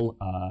module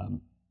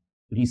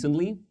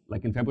recently,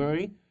 like in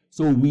February.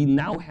 So we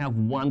now have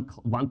one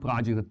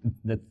project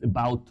that's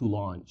about to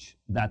launch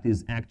that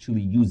is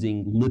actually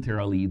using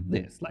literally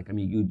this. Like, I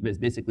mean, you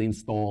basically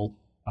install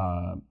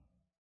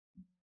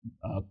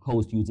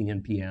Coast using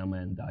NPM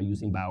and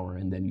using Bower,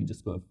 and then you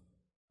just go.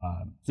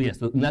 So yes,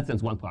 so in that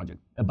sense, one project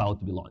about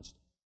to be launched.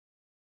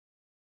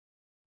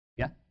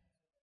 Yeah?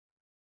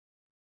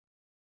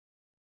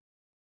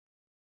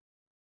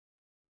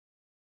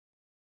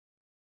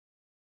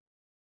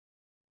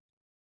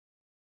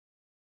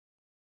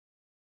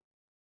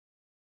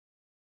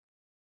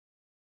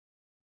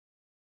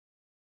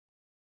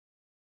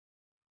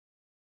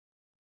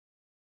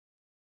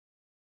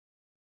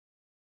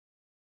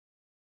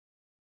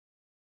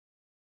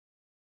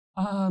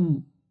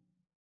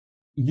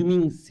 You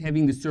mean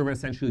having the server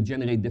essentially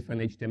generate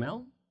different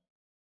HTML?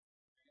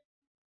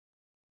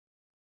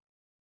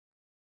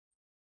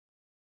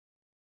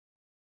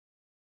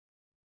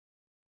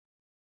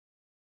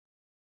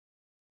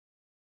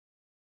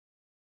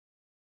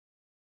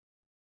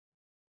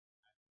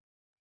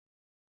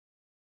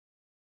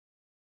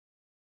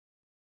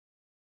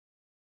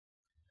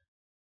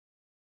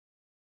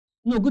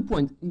 No, good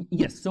point.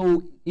 Yes,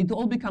 so it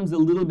all becomes a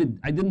little bit,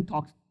 I didn't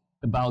talk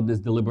about this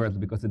deliberately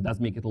because it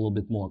does make it a little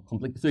bit more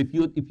complex. So if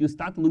you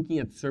start looking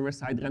at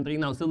server-side rendering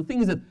now, so the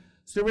thing is that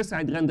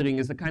server-side rendering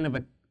is a kind of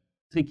a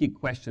tricky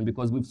question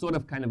because we've sort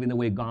of kind of in a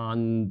way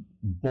gone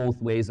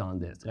both ways on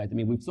this, right? I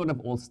mean, we've sort of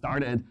all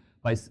started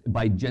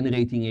by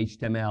generating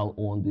HTML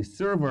on the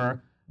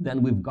server,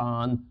 then we've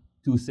gone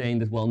to saying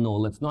that, well, no,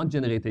 let's not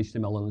generate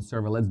HTML on the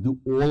server. Let's do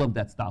all of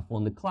that stuff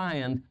on the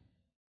client.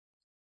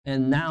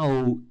 And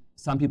now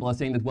some people are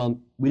saying that, well,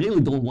 we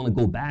really don't want to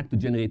go back to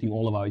generating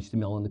all of our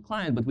HTML on the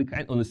client, but we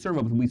can on the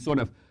server, but we sort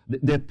of,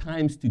 there are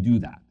times to do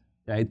that,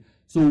 right?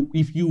 So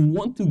if you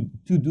want to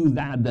do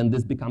that, then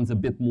this becomes a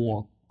bit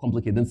more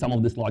complicated, and some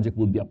of this logic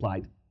will be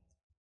applied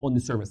on the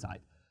server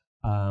side.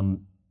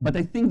 But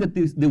I think that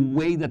the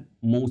way that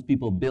most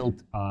people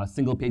build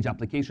single-page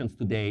applications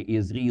today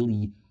is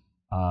really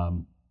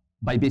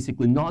by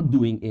basically not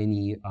doing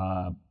any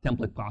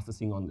template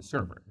processing on the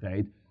server,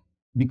 right?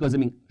 Because, I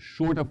mean,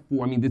 short of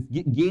form, I mean, this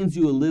gains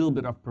you a little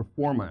bit of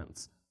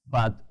performance,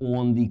 but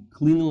on the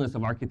cleanliness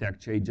of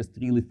architecture, it just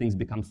really things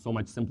become so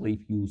much simpler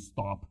if you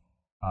stop.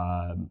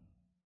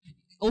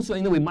 Also,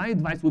 anyway, my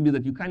advice would be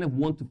that you kind of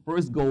want to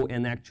first go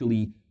and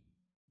actually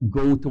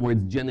go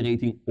towards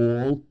generating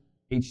all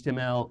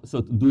HTML,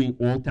 so doing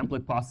all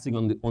template processing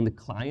on the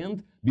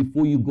client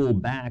before you go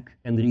back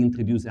and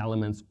reintroduce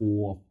elements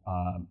of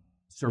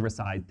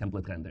server-side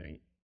template rendering.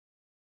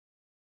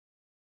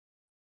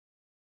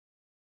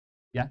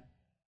 Yeah?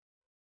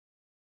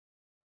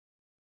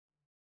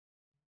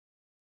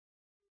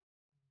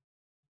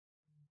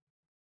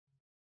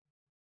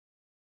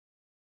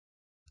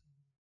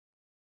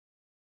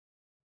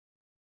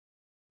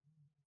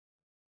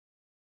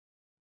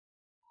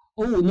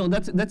 Oh, no,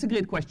 that's a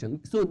great question.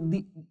 So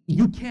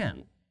you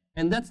can,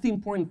 and that's the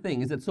important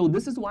thing, is that, so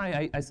this is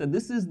why I said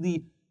this is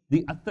the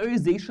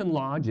authorization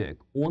logic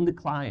on the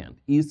client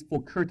is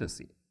for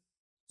courtesy.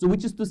 So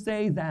which is to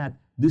say that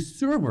the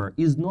server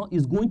is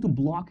going to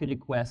block a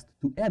request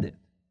to edit.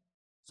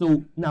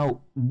 So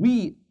now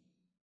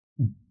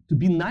to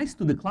be nice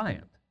to the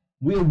client,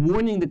 we're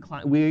warning the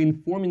client, we're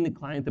informing the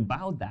client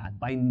about that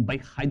by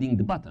hiding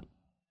the button.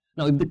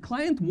 Now, if the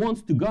client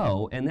wants to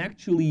go and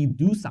actually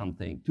do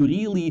something to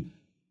really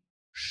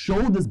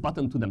show this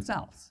button to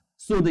themselves,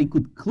 so they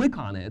could click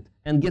on it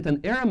and get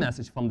an error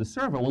message from the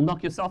server, well,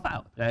 knock yourself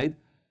out, right?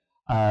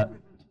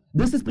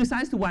 This is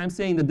precisely why I'm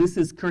saying that this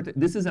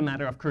is a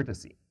matter of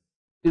courtesy.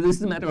 This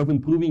is a matter of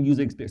improving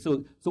user experience.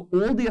 So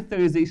all the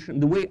authorization,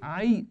 the way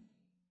I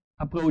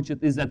approach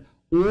it is that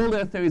all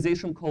the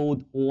authorization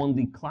code on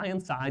the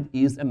client side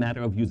is a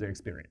matter of user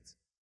experience.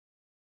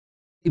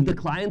 If the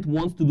client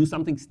wants to do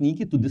something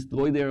sneaky to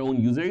destroy their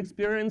own user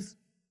experience,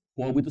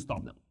 who are we to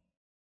stop them?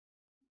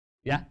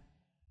 Yeah?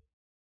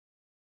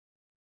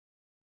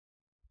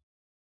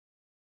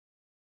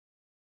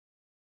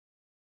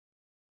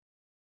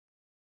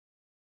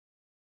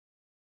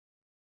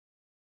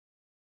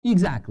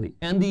 Exactly.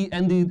 And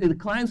the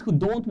clients who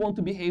don't want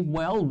to behave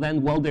well,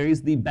 then, well,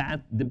 there's the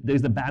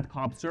bad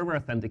cop server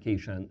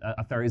authentication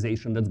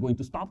authorization that's going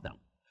to stop them.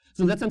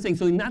 So that's what I'm saying.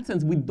 So in that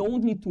sense, we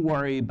don't need to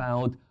worry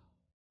about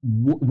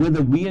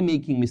whether we are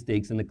making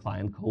mistakes in the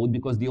client code,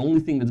 because the only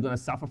thing that's going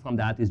to suffer from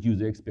that is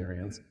user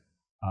experience,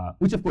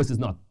 which of course is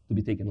not to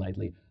be taken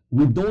lightly.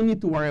 We don't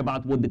need to worry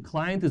about what the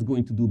client is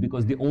going to do,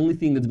 because the only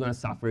thing that's going to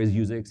suffer is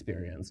user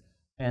experience.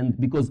 And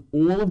because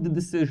all of the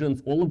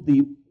decisions, all of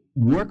the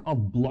work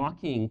of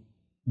blocking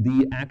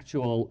the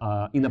actual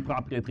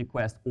inappropriate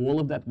request,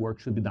 all of that work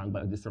should be done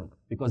by the server,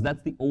 because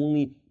that's the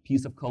only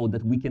piece of code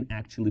that we can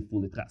actually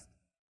fully trust.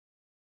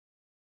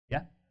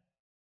 Yeah?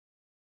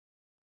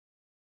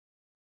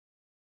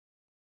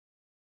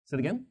 Say it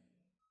again?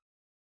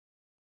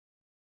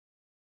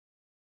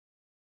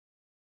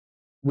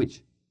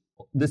 Which?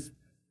 This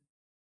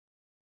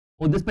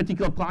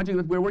particular project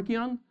that we're working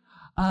on?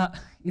 Yeah,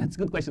 it's a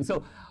good question.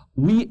 So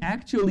we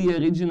actually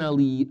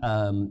originally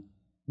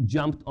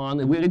jumped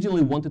on, we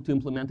originally wanted to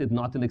implement it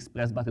not in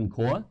Express but in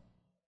core.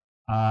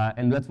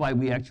 And that's why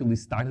we actually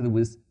started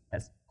with,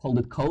 called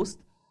it Coast.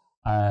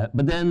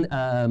 But then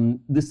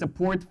the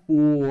support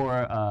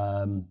for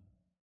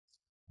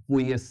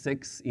year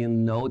 6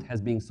 in Node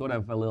has been sort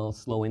of a little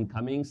slow in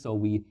coming, so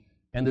we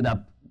ended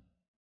up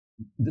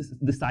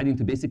deciding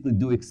to basically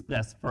do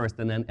Express first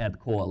and then add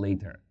core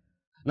later.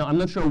 Now, I'm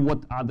not sure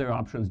what other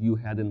options you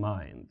had in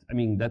mind. I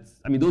mean,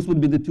 those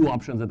would be the two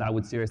options that I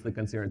would seriously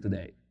consider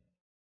today.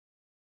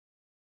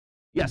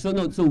 Yeah, so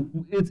no, so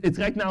it's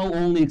right now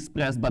only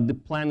Express, but the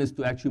plan is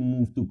to actually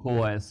move to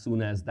core as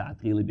soon as that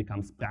really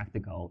becomes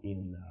practical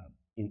in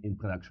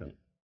production.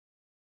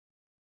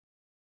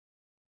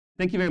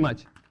 Thank you very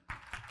much.